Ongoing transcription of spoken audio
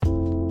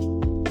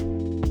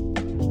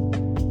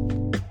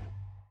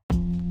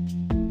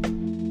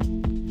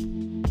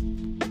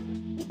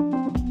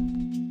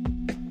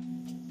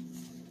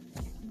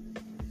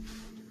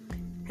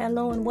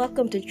Hello and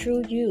welcome to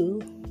True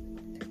You,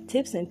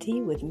 Tips and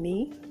Tea with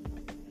me.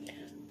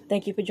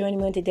 Thank you for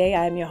joining me today.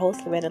 I am your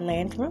host, Loretta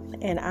Landrum,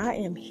 and I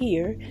am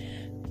here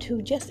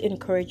to just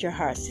encourage your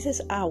hearts. This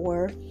is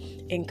our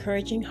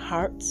Encouraging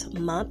Hearts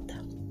Month,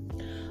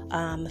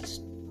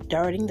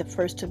 starting the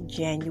 1st of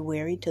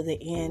January to the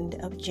end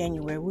of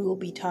January. We will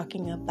be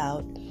talking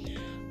about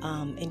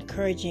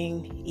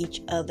encouraging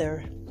each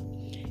other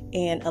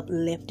and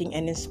uplifting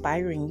and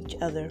inspiring each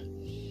other.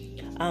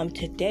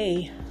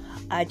 Today,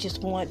 I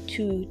just want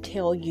to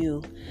tell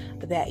you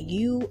that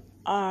you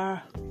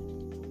are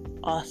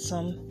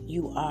awesome,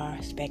 you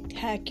are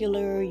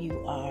spectacular,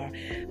 you are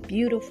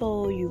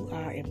beautiful, you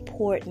are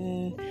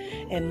important,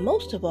 and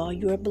most of all,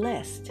 you are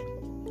blessed.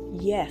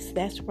 Yes,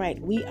 that's right.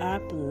 We are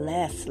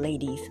blessed,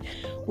 ladies.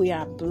 We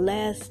are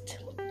blessed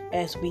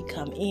as we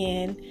come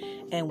in,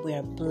 and we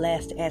are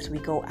blessed as we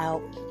go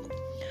out.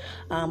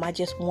 I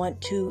just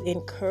want to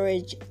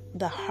encourage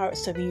the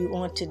hearts of you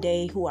on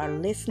today who are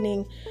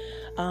listening,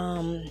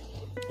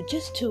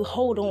 just to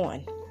hold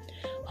on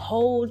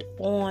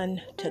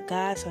to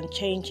God's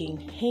unchanging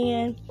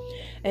hand,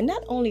 and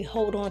not only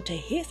hold on to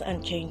his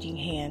unchanging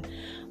hand,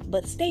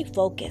 but stay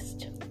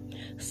focused,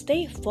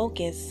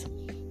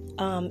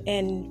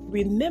 and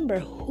remember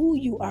who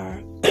you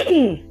are,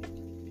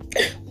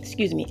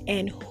 excuse me,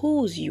 and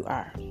whose you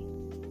are.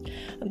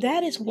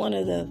 That is one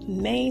of the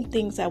main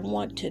things I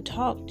want to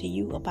talk to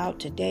you about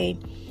today,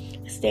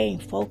 staying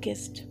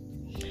focused.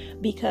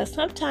 Because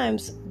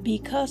sometimes,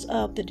 because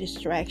of the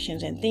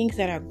distractions and things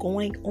that are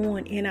going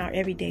on in our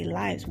everyday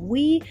lives,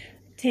 we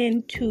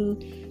tend to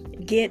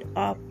get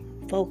off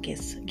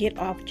focus, get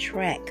off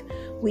track.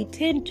 We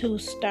tend to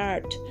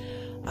start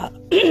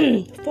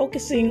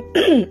focusing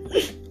on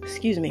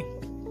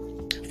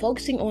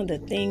the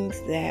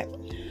things that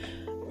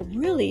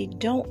really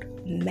don't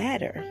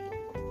matter.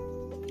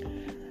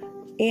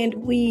 And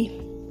we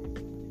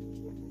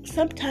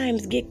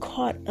sometimes get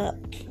caught up.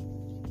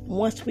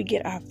 Once we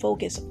get our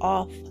focus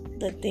off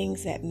the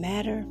things that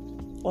matter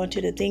onto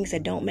the things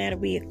that don't matter,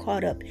 we get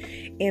caught up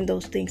in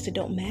those things that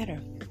don't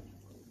matter.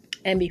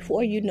 And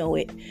before you know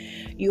it,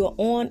 you're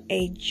on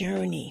a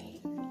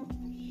journey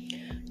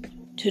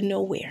to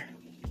nowhere.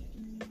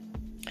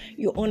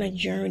 You're on a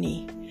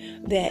journey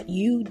that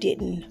you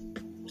didn't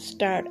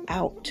start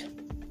out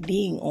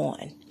being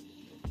on.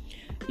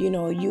 You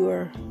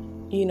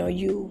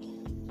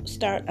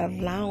start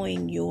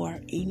allowing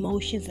your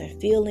emotions and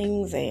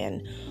feelings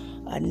and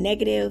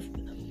negative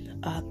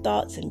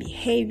thoughts and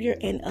behavior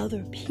and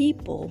other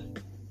people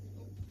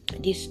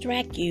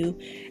distract you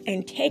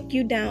and take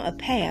you down a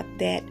path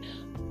that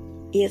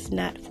is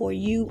not for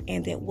you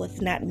and that was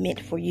not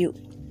meant for you.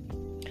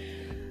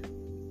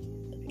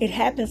 It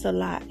happens a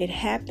lot.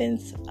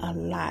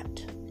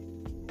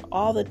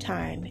 All the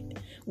time.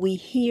 We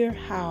hear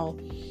how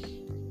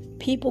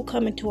people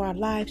come into our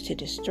lives to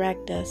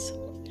distract us.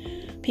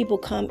 People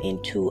come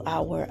into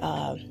our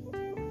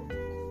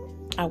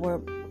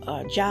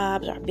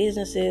jobs, our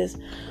businesses,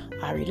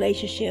 our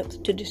relationships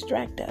to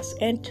distract us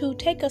and to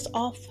take us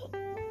off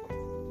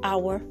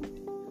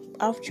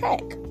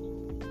track.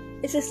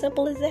 It's as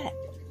simple as that.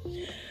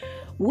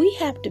 We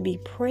have to be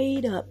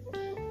prayed up,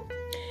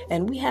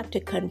 and we have to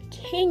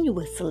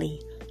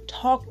continuously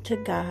talk to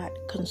God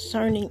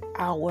concerning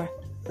our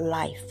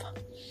life,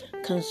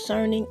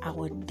 concerning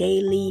our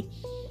daily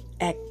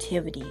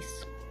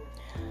activities.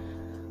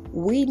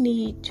 We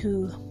need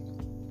to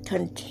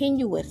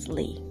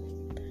continuously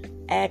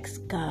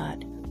ask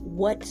God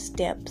what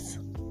steps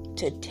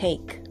to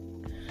take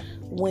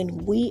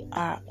when we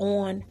are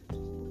on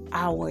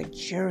our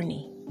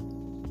journey.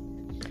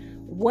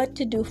 What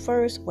to do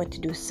first, what to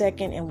do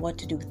second, and what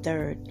to do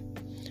third.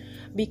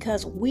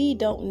 Because we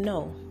don't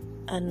know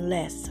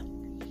unless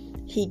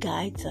he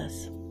guides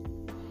us.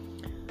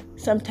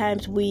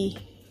 Sometimes we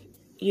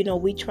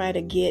try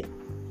to get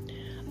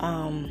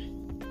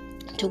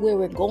to where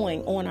we're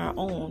going on our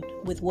own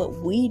with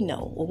what we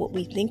know or what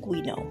we think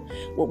we know,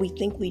 what we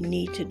think we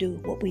need to do,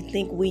 what we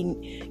think we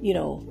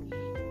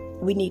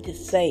need to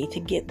say to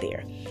get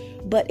there.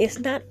 But it's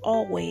not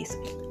always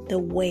the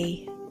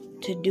way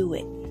to do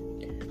it.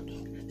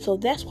 So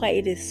that's why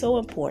it is so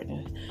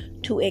important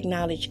to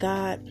acknowledge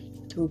God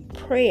through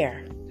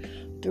prayer,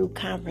 through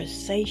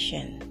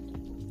conversation,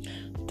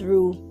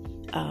 through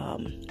a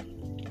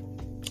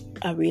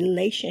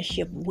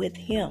relationship with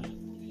him.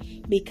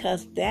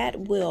 Because that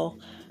will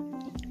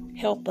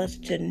help us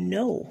to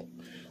know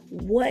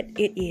what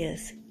it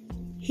is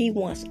he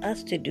wants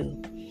us to do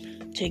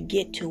to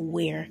get to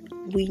where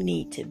we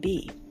need to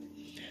be.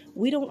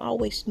 We don't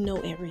always know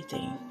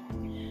everything.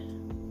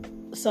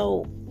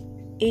 So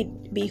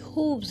it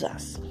behooves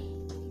us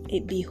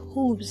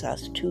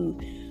to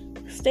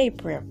stay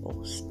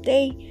prayerful,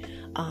 stay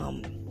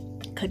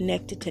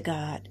connected to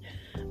God.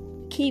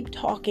 Keep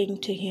talking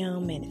to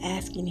him and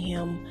asking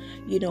him,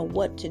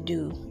 what to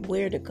do,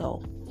 where to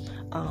go,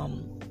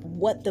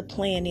 what the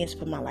plan is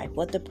for my life,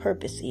 what the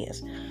purpose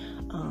is.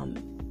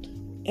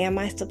 Am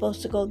I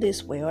supposed to go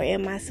this way, or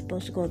am I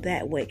supposed to go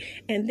that way?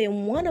 And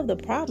then one of the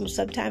problems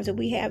sometimes that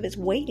we have is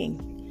waiting.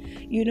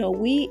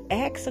 We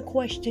ask a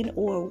question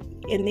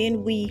and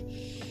then we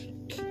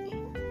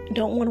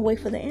don't want to wait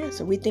for the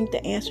answer. We think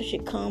the answer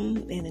should come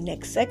in the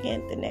next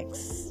second, the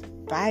next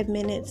 5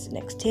 minutes, the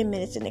next 10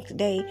 minutes, the next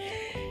day.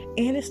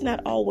 And it's not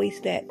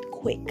always that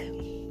quick.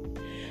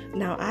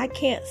 Now, I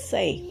can't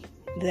say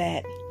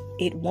that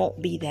it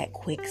won't be that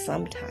quick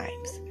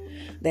sometimes,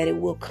 that it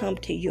will come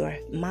to your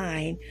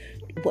mind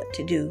what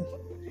to do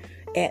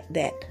at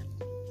that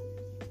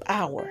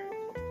hour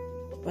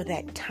or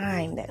that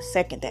time, that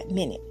second, that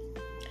minute.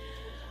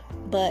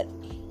 But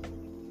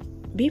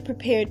be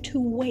prepared to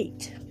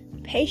wait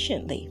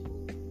patiently,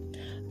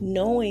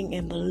 knowing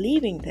and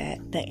believing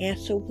that the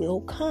answer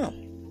will come.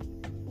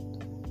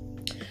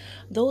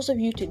 Those of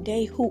you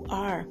today who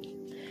are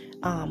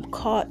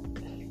caught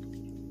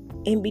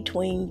in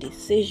between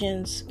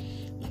decisions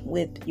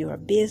with your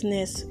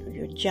business,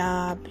 your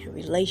job, your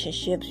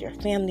relationships, your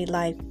family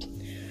life,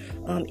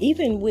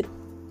 even with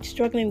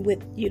struggling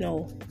with,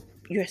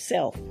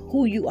 yourself,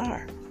 who you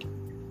are,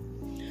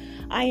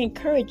 I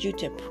encourage you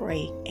to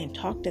pray and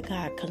talk to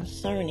God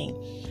concerning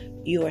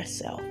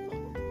yourself,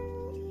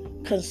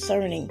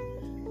 concerning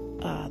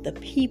the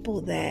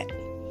people that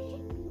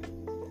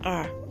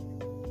are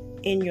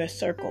in your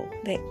circle,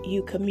 that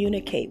you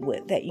communicate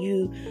with, that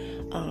you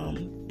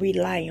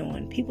rely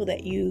on, people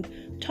that you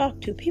talk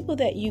to, people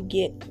that you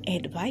get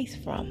advice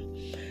from.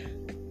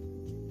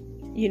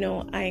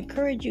 I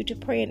encourage you to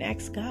pray and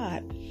ask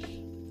God,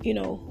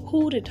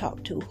 who to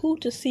talk to, who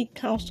to seek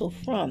counsel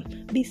from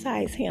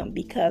besides Him,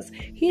 because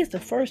He is the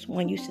first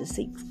one you should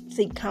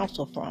seek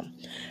counsel from.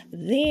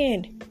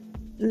 Then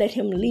let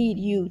Him lead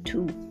you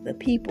to the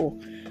people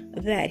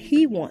that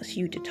He wants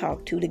you to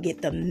talk to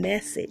get the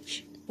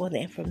message or the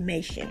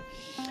information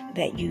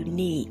that you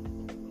need.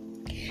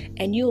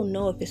 And you'll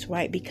know if it's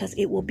right because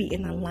it will be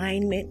in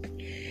alignment.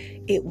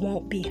 It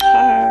won't be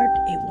hard.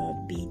 It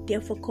won't be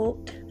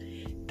difficult.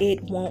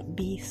 It won't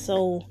be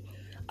so,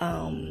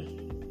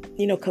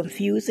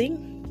 confusing.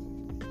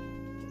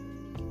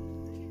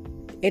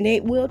 And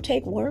it will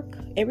take work.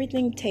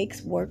 Everything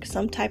takes work,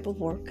 some type of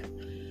work.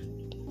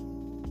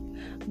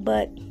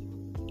 But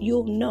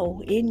you'll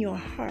know in your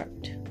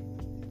heart,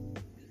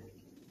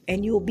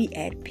 and you'll be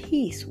at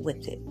peace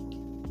with it,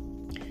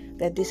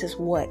 that this is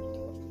what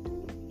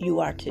you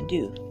are to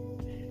do,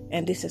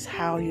 and this is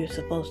how you're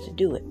supposed to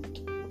do it.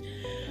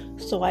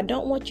 So I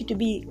don't want you to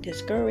be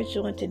discouraged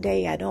on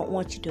today. I don't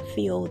want you to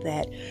feel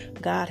that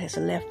God has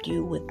left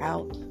you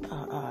without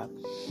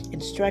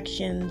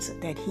instructions,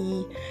 that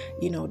He,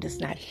 does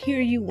not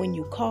hear you when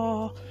you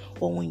call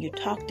or when you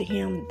talk to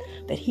Him,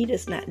 that He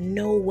does not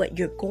know what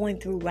you're going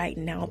through right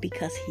now,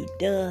 because He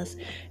does.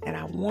 And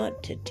I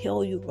want to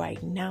tell you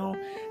right now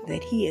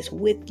that He is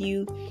with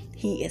you.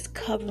 He is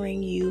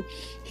covering you.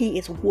 He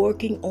is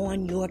working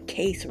on your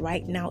case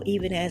right now,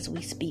 even as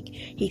we speak.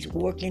 He's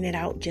working it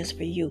out just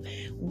for you.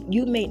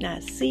 You may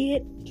not see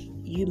it.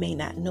 You may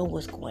not know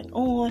what's going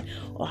on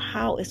or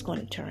how it's going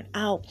to turn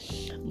out,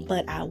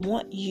 but I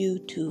want you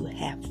to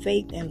have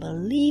faith and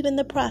believe in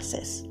the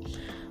process.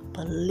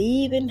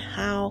 Believe in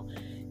how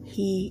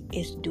He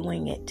is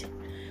doing it.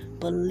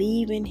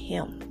 Believe in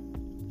Him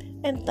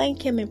and thank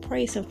Him and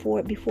praise Him for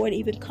it before it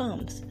even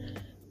comes.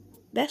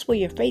 That's where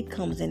your faith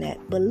comes in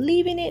at.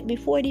 Believe in it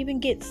before it even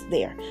gets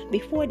there,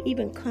 before it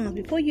even comes,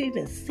 before you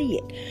even see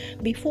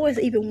it, before it's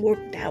even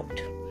worked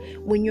out.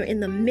 When you're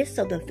in the midst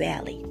of the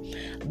valley,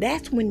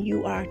 that's when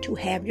you are to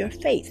have your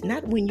faith,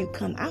 not when you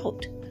come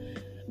out,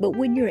 but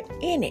when you're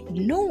in it,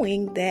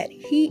 knowing that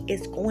He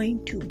is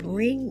going to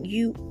bring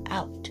you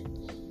out.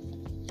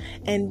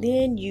 And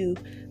then you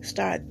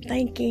start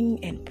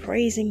thanking and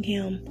praising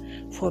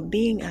Him for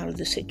being out of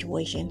the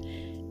situation,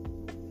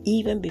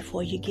 even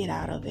before you get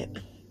out of it.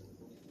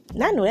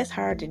 And I know that's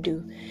hard to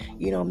do.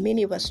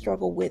 Many of us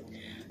struggle with,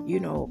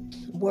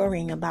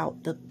 worrying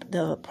about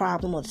the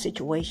problem or the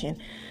situation.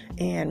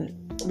 And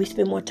we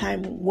spend more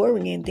time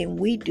worrying than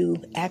we do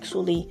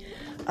actually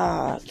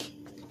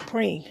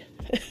praying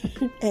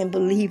and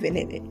believing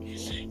in it.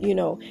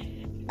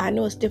 I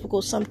know it's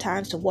difficult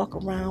sometimes to walk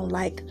around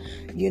like,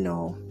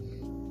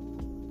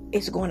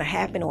 it's going to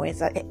happen or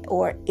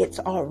it's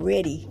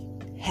already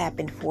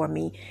happened for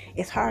me.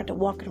 It's hard to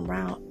walk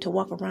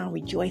around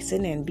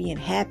rejoicing and being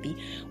happy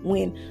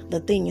when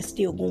the thing is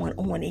still going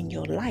on in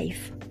your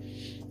life.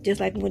 Just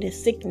like when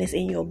there's sickness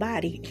in your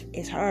body,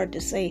 it's hard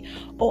to say,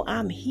 oh,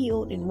 I'm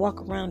healed, and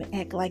walk around and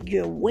act like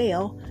you're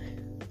well,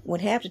 when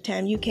half the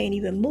time you can't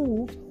even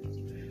move,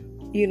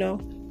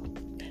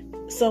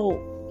 So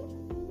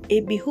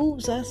it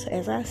behooves us,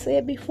 as I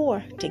said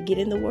before, to get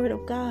in the Word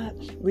of God,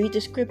 read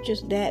the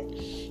scriptures that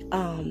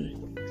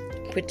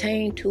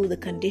pertain to the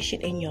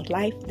condition in your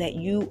life that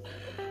you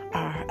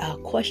are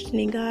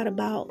questioning God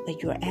about,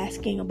 that you're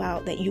asking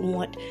about, that you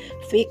want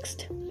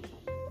fixed.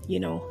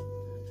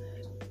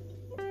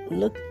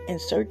 Look and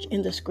search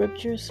in the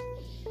scriptures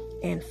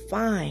and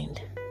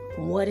find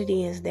what it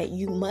is that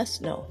you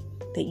must know,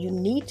 that you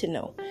need to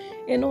know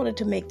in order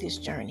to make this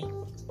journey.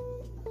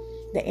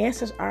 The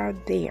answers are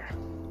there.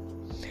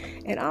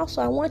 And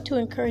also, I want to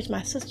encourage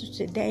my sisters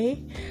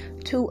today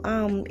to,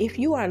 if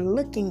you are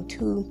looking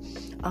to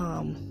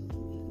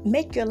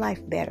make your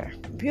life better,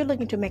 if you're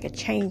looking to make a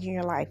change in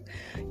your life,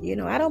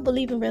 I don't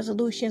believe in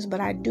resolutions,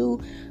 but I do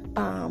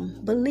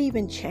believe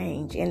in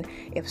change. And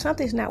if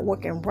something's not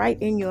working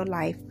right in your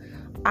life,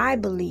 I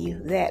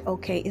believe that,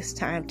 okay, it's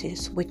time to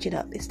switch it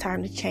up. It's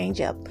time to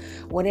change up.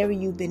 Whatever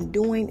you've been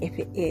doing, if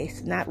it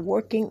is not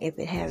working, if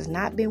it has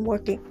not been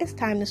working, it's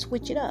time to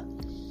switch it up.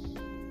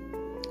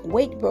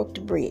 Wait broke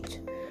the bridge.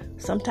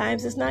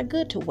 Sometimes it's not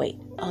good to wait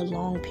a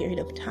long period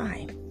of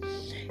time.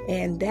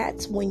 And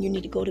that's when you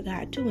need to go to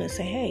God too and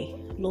say, hey,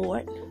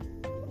 Lord,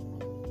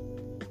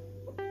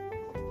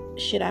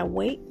 should I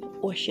wait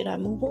or should I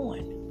move on?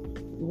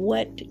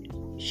 What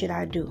should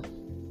I do?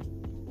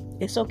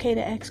 It's okay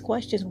to ask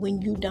questions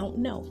when you don't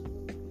know.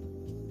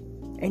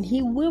 And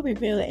He will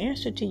reveal the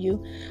answer to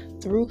you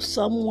through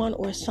someone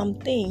or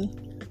something.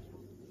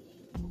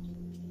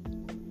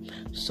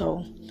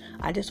 So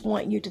I just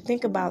want you to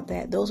think about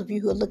that. Those of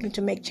you who are looking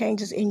to make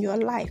changes in your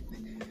life,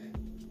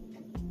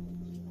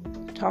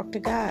 talk to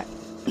God.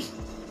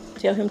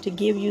 Tell Him to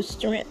give you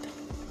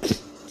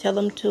strength. Tell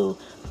Him to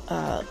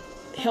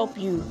help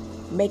you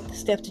make the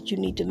steps that you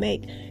need to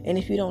make. And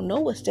if you don't know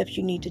what steps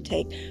you need to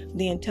take,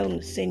 then tell Him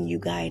to send you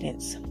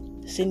guidance,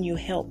 send you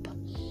help.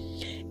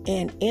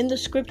 And in the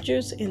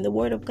scriptures, in the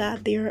Word of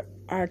God, there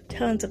are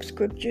tons of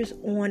scriptures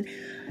on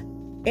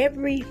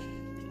every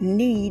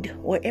need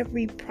or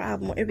every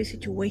problem or every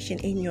situation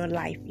in your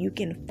life. You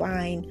can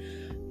find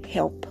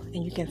help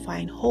and you can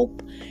find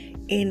hope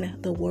in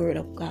the Word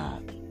of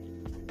God.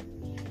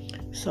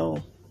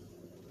 So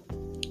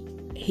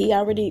He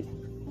already,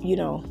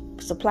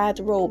 supplied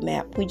the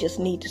roadmap. We just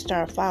need to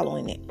start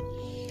following it.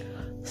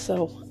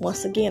 So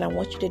once again, I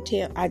want you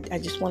to I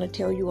just want to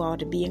tell you all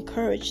to be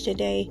encouraged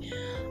today.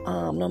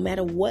 No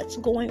matter what's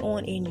going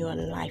on in your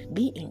life,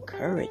 be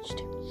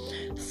encouraged.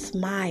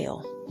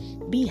 Smile.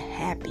 Be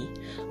happy.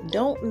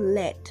 Don't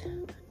let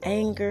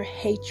anger,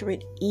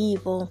 hatred,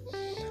 evil,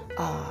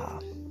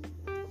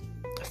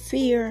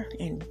 fear,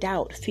 and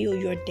doubt fill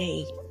your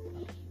day.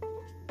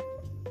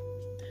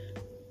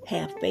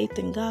 Have faith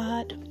in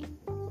God.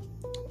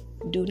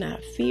 Do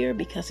not fear,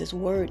 because His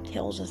Word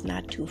tells us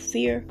not to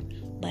fear,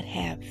 but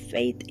have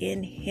faith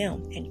in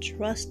Him and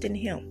trust in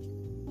Him.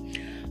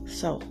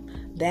 So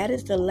that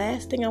is the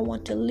last thing I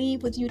want to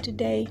leave with you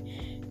today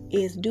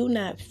is do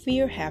not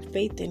fear, have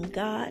faith in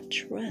God,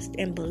 trust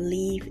and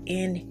believe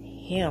in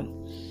Him.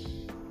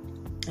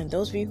 And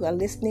those of you who are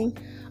listening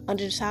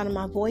under the sound of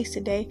my voice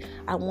today,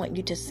 I want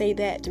you to say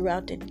that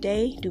throughout the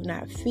day. Do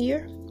not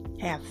fear,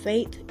 have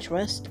faith,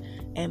 trust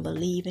and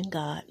believe in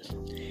God.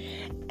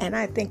 And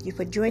I thank you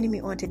for joining me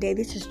on today.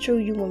 This is True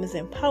You Women's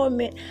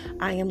Empowerment.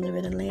 I am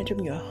Loretta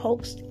Landrum, your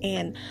host,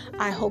 and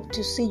I hope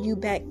to see you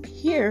back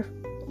here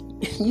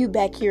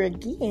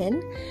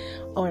again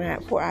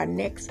for our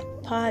next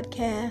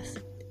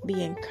podcast.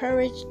 Be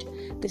encouraged.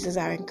 This is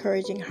our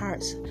Encouraging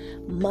Hearts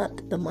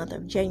month, the month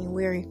of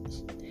January.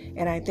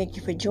 And I thank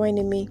you for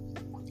joining me.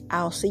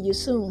 I'll see you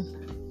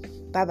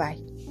soon. Bye-bye.